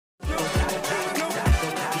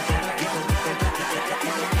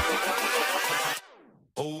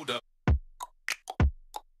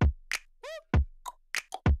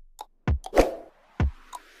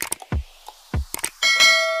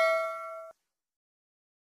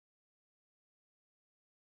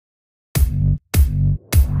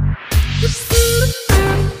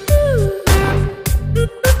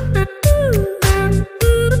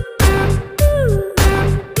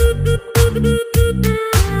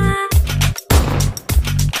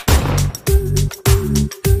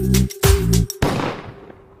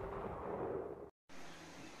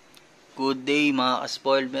Today mga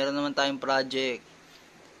ka-spoiled, meron naman tayong project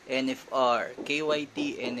NFR, Kyt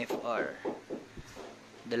Nfr.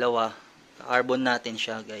 Dalawa, carbon natin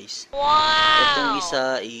siya guys. Wow! Itong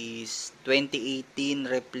isa is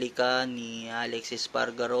 2018 replica ni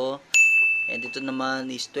Espargaro. And ito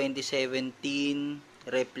naman is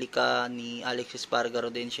 2017 replica ni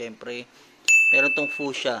Espargaro din syempre. Meron tong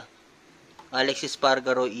fuchsia.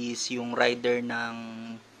 Espargaro is yung rider ng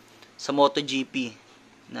sa MotoGP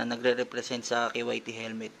na nagre-represent sa Kyt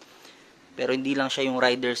helmet. Pero hindi lang siya yung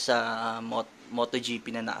rider sa MotoGP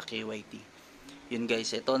na naka-Kyt. Yun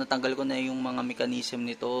guys, ito natanggal ko na yung mga mechanism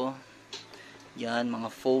nito. Yan, mga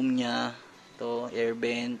foam niya. Ito, air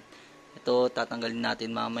vent. Ito, tatanggalin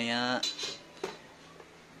natin mamaya.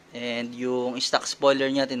 And yung stock spoiler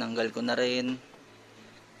niya, tinanggal ko na rin.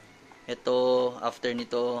 Ito, after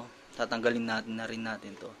nito, tatanggalin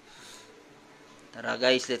natin to. Tara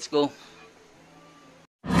guys, let's go.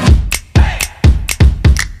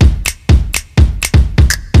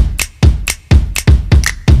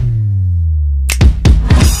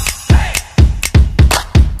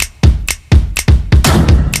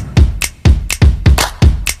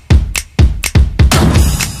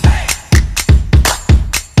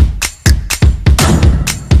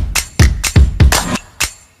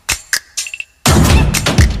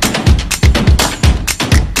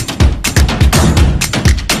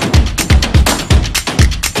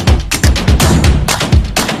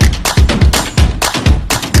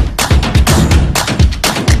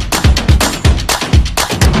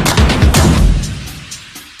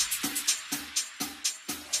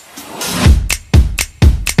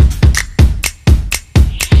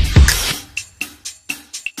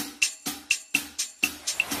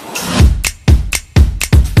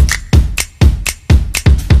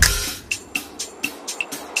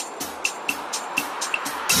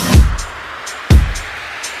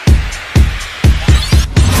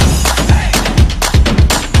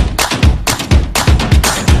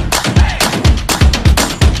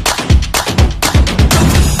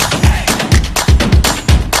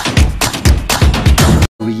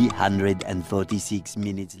 And 46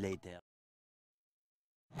 minutes later.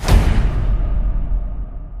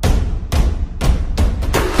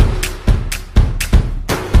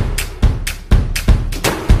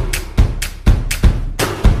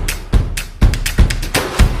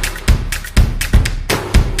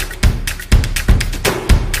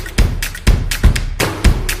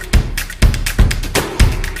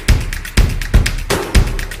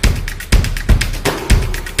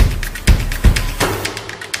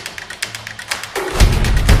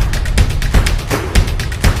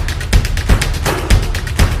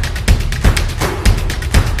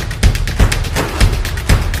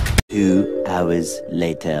 Hours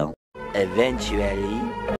later. Eventually.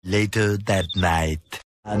 Later that night.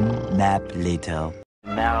 A nap later.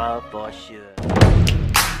 Marrow for sure.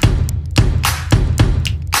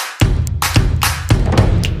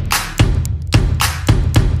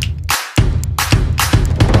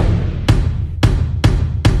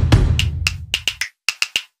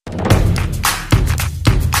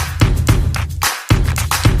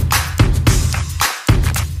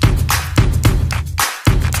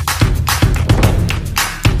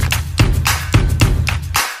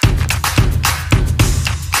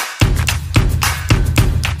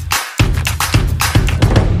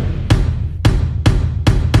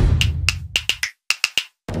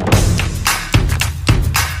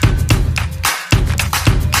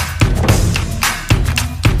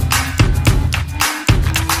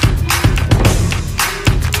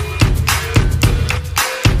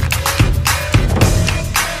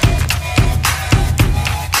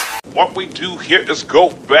 What we do here is go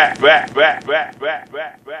back.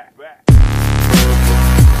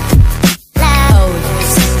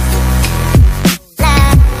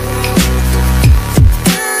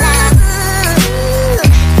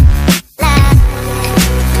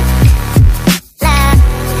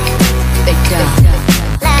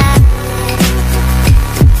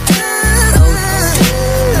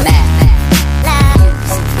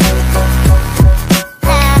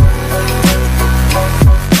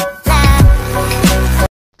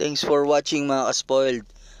 Thanks for watching mga ka-spoiled.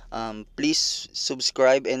 Please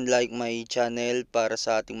subscribe and like my channel para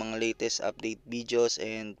sa ating mga latest update videos,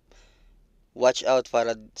 and watch out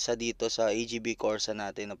para sa dito sa AGB Corsa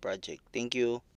natin na project. Thank you.